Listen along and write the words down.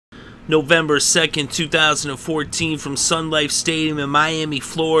November 2nd, 2014, from Sun Life Stadium in Miami,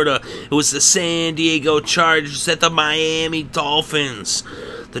 Florida. It was the San Diego Chargers at the Miami Dolphins.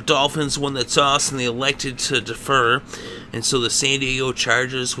 The Dolphins won the toss and they elected to defer. And so the San Diego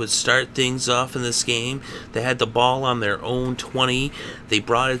Chargers would start things off in this game. They had the ball on their own 20. They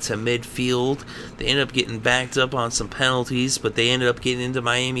brought it to midfield. They ended up getting backed up on some penalties, but they ended up getting into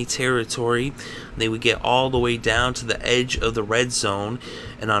Miami territory. They would get all the way down to the edge of the red zone.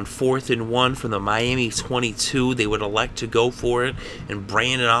 And on 4th and 1 from the Miami 22, they would elect to go for it. And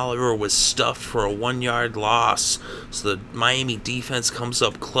Brandon Oliver was stuffed for a 1-yard loss. So the Miami defense comes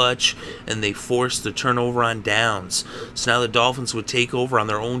up clutch, and they force the turnover on downs. So now the Dolphins would take over on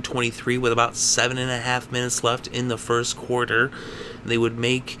their own 23 with about 7.5 minutes left in the first quarter. They would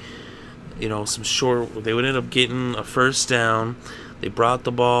make, they would end up getting a first down. They brought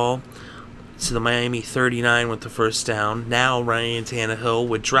the ball to the Miami 39 with the first down. Now Ryan Tannehill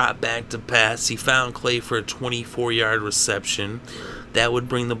would drop back to pass. He found Clay for a 24-yard reception. That would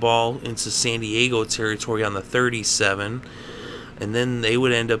bring the ball into San Diego territory on the 37. And then they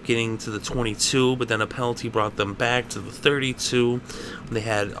would end up getting to the 22, but then a penalty brought them back to the 32. They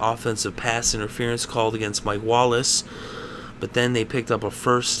had offensive pass interference called against Mike Wallace. But then they picked up a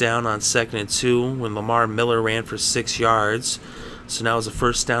first down on 2nd and 2 when Lamar Miller ran for 6 yards. So now it was a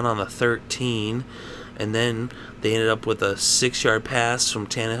first down on the 13. And then they ended up with a 6-yard pass from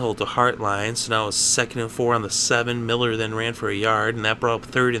Tannehill to Hartline. So now it was 2nd and 4 on the 7. Miller then ran for a yard, and that brought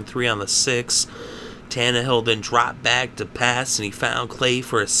up 3rd and 3 on the 6. Tannehill then dropped back to pass, and he found Clay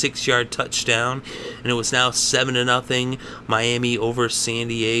for a 6-yard touchdown. And it was now 7-0 Miami over San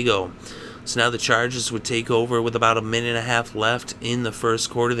Diego. So now the Chargers would take over with about a minute and a half left in the first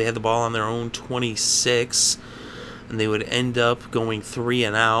quarter. They had the ball on their own 26, and they would end up going 3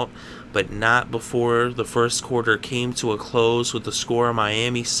 and out, but not before the first quarter came to a close with the score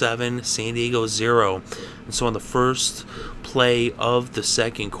Miami 7, San Diego 0. And so on the first play of the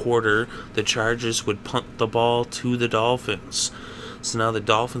second quarter, the Chargers would punt the ball to the Dolphins. So now the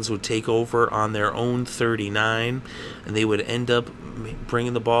Dolphins would take over on their own 39, and they would end up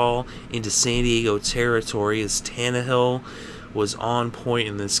bringing the ball into San Diego territory as Tannehill was on point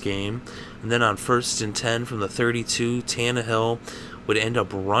in this game. And then on 1st and 10 from the 32, Tannehill would end up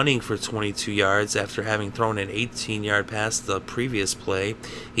running for 22 yards after having thrown an 18-yard pass the previous play.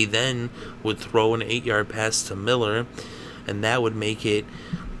 He then would throw an 8-yard pass to Miller, and that would make it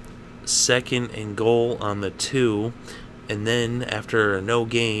 2nd and goal on the 2. And then after a no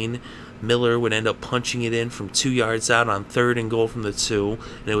gain, Miller would end up punching it in from 2 yards out on 3rd and goal from the 2.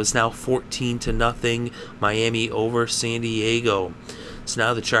 And it was now 14-0 Miami over San Diego. So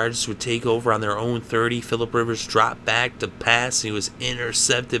now the Chargers would take over on their own 30. Phillip Rivers dropped back to pass, and he was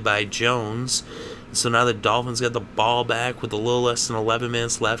intercepted by Jones. So now the Dolphins got the ball back with a little less than 11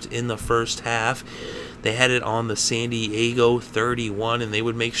 minutes left in the first half. They had it on the San Diego 31, and they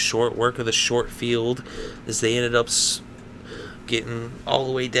would make short work of the short field as they ended up getting all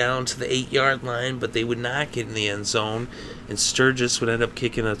the way down to the 8-yard line, but they would not get in the end zone. And Sturgis would end up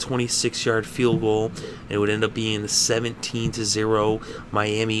kicking a 26-yard field goal, and it would end up being 17-0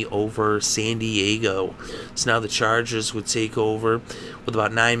 Miami over San Diego. So now the Chargers would take over with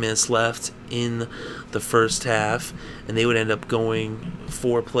about 9 minutes left in the first half, and they would end up going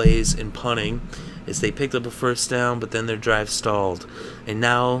 4 plays and punting as they picked up a first down, but then their drive stalled. And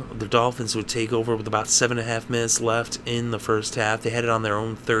now the Dolphins would take over with about 7.5 minutes left in the first half. They had it on their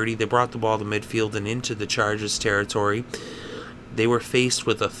own 30. They brought the ball to midfield and into the Chargers territory. They were faced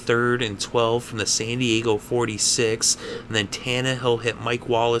with a 3rd and 12 from the San Diego 46, and then Tannehill hit Mike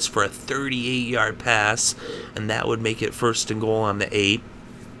Wallace for a 38-yard pass, and that would make it 1st and goal on the 8.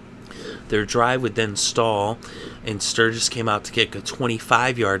 Their drive would then stall, and Sturgis came out to kick a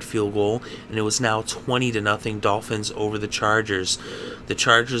 25-yard field goal, and it was now 20-0 Dolphins over the Chargers. The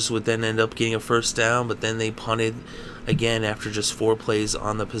Chargers would then end up getting a first down, but then they punted again after just 4 plays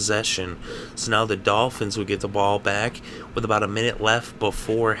on the possession. So now the Dolphins would get the ball back with about a minute left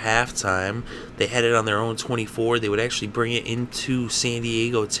before halftime. They had it on their own 24. They would actually bring it into San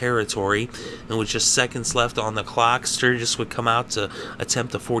Diego territory, and with just seconds left on the clock, Sturgis would come out to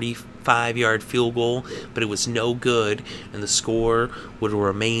attempt a 45-yard field goal, but it was no good, and the score would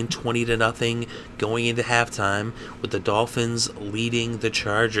remain 20-0 going into halftime, with the Dolphins leading the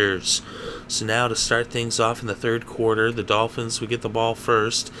Chargers. So now to start things off in the third quarter, the Dolphins would get the ball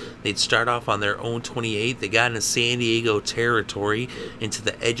first. They'd start off on their own 28. They got into San Diego territory into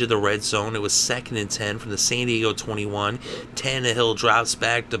the edge of the red zone. It was 2nd and 10 from the San Diego 21. Tannehill drops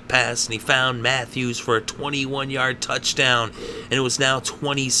back to pass, and he found Matthews for a 21-yard touchdown, and it was now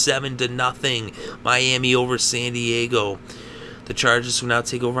 27-0 Miami over San Diego. The Chargers would now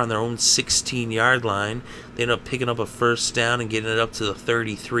take over on their own 16-yard line. They end up picking up a first down and getting it up to the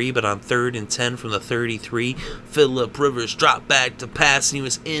 33, but on 3rd and 10 from the 33, Phillip Rivers dropped back to pass, and he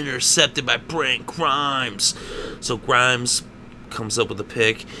was intercepted by Brent Grimes. So Grimes comes up with a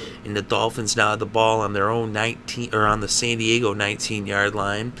pick, and the Dolphins now had the ball on their own 19, or on the San Diego 19-yard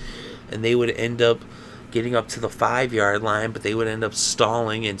line, and they would end up getting up to the 5-yard line, but they would end up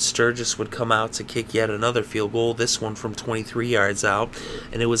stalling, and Sturgis would come out to kick yet another field goal, this one from 23 yards out,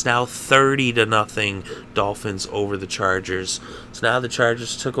 and it was now 30-0 Dolphins over the Chargers. So now the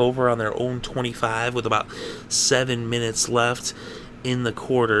Chargers took over on their own 25 with about 7 minutes left in the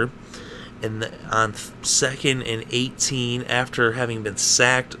quarter. And on 2nd and 18, after having been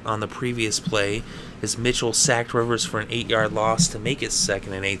sacked on the previous play, as Mitchell sacked Rivers for an 8-yard loss to make it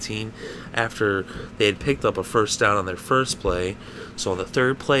 2nd and 18 after they had picked up a first down on their first play. So on the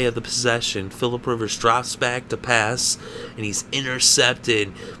 3rd play of the possession, Phillip Rivers drops back to pass, and he's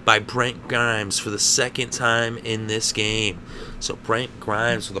intercepted by Brent Grimes for the 2nd time in this game. So Brent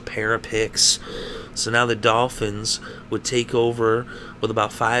Grimes with a pair of picks. So now the Dolphins would take over with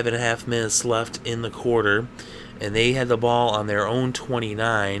about 5.5 minutes left in the quarter, and they had the ball on their own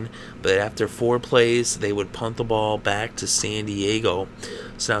 29, but after 4 plays, they would punt the ball back to San Diego.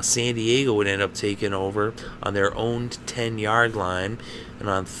 So now San Diego would end up taking over on their own 10-yard line, and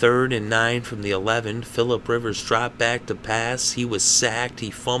on 3rd and 9 from the 11, Phillip Rivers dropped back to pass. He was sacked.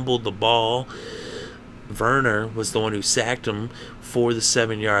 He fumbled the ball. Werner was the one who sacked him for the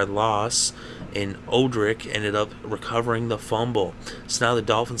 7-yard loss, and Odrick ended up recovering the fumble. So now the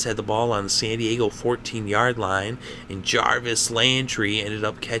Dolphins had the ball on the San Diego 14-yard line, and Jarvis Landry ended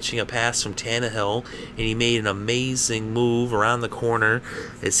up catching a pass from Tannehill, and he made an amazing move around the corner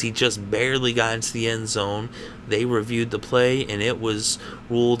as he just barely got into the end zone. They reviewed the play, and it was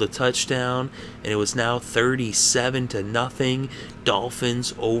ruled a touchdown, and it was now 37-0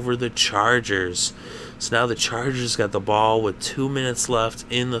 Dolphins over the Chargers. So now the Chargers got the ball with 2 minutes left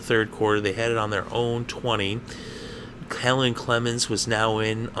in the 3rd quarter. They had it on their own 20. Kellen Clemens was now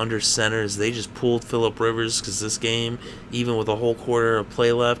in under center as they just pulled Phillip Rivers, because this game, even with a whole quarter of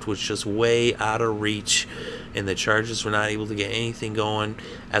play left, was just way out of reach, and the Chargers were not able to get anything going.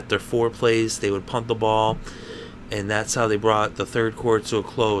 After 4 plays, they would punt the ball, and that's how they brought the 3rd quarter to a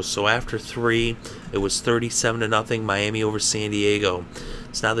close. So after 3, it was 37-0 Miami over San Diego.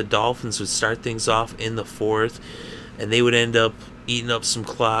 So now the Dolphins would start things off in the 4th, and they would end up eating up some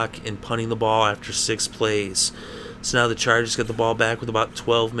clock and punting the ball after 6 plays. So now the Chargers got the ball back with about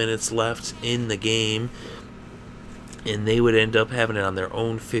 12 minutes left in the game, and they would end up having it on their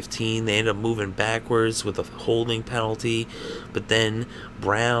own 15. They ended up moving backwards with a holding penalty, but then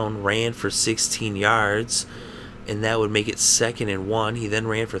Brown ran for 16 yards, and that would make it 2nd and 1. He then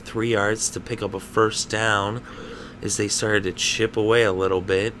ran for 3 yards to pick up a first down as they started to chip away a little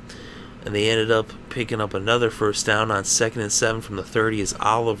bit, and they ended up picking up another first down on 2nd and 7 from the 30 as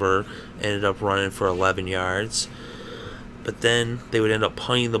Oliver ended up running for 11 yards. But then they would end up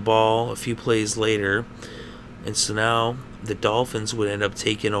punting the ball a few plays later, and so now the Dolphins would end up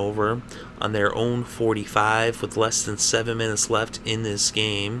taking over on their own 45 with less than 7 minutes left in this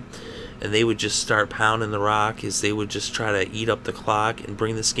game, and they would just start pounding the rock as they would just try to eat up the clock and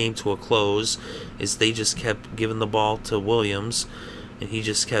bring this game to a close, as they just kept giving the ball to Williams, and he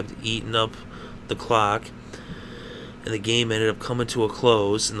just kept eating up the clock, and the game ended up coming to a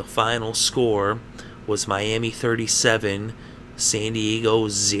close, and the final score was Miami 37, San Diego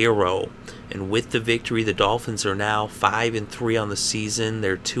 0. And with the victory, the Dolphins are now 5-3 on the season.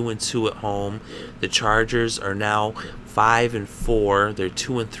 They're 2-2 at home. The Chargers are now 5-4. They're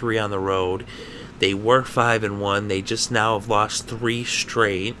 2-3 on the road. They were 5-1. They just now have lost 3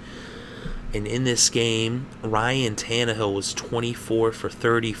 straight. And in this game, Ryan Tannehill was 24 for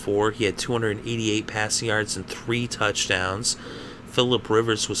 34. He had 288 passing yards and 3 touchdowns. Phillip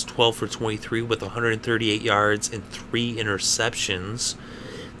Rivers was 12 for 23 with 138 yards and 3 interceptions.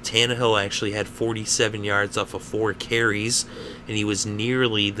 Tannehill actually had 47 yards off of 4 carries, and he was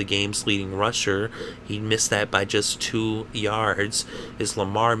nearly the game's leading rusher. He missed that by just 2 yards, as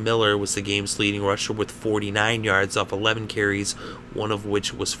Lamar Miller was the game's leading rusher with 49 yards off 11 carries, one of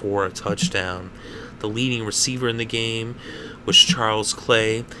which was for a touchdown. The leading receiver in the game was Charles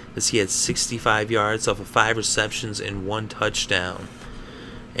Clay, as he had 65 yards off of 5 receptions and 1 touchdown.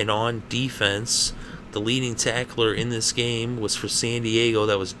 And on defense, the leading tackler in this game was for San Diego.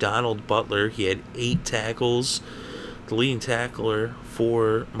 That was Donald Butler. He had 8 tackles. The leading tackler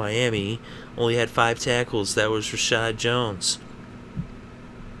for Miami only had 5 tackles. That was Reshad Jones.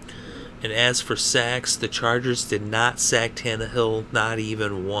 And as for sacks, the Chargers did not sack Tannehill, not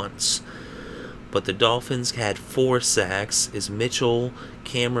even once. But the Dolphins had 4 sacks as Mitchell,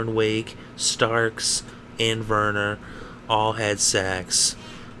 Cameron Wake, Starks, and Werner all had sacks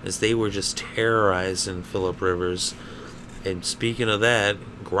as they were just terrorizing Phillip Rivers. And speaking of that,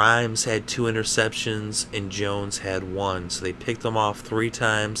 Grimes had 2 interceptions and Jones had 1. So they picked them off 3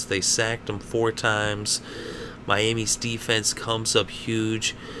 times. They sacked them 4 times. Miami's defense comes up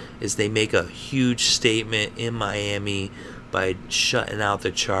huge as they make a huge statement in Miami by shutting out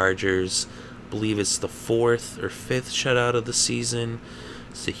the Chargers. I believe it's the 4th or 5th shutout of the season.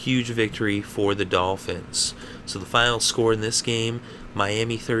 It's a huge victory for the Dolphins. So the final score in this game,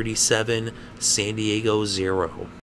 Miami 37, San Diego 0.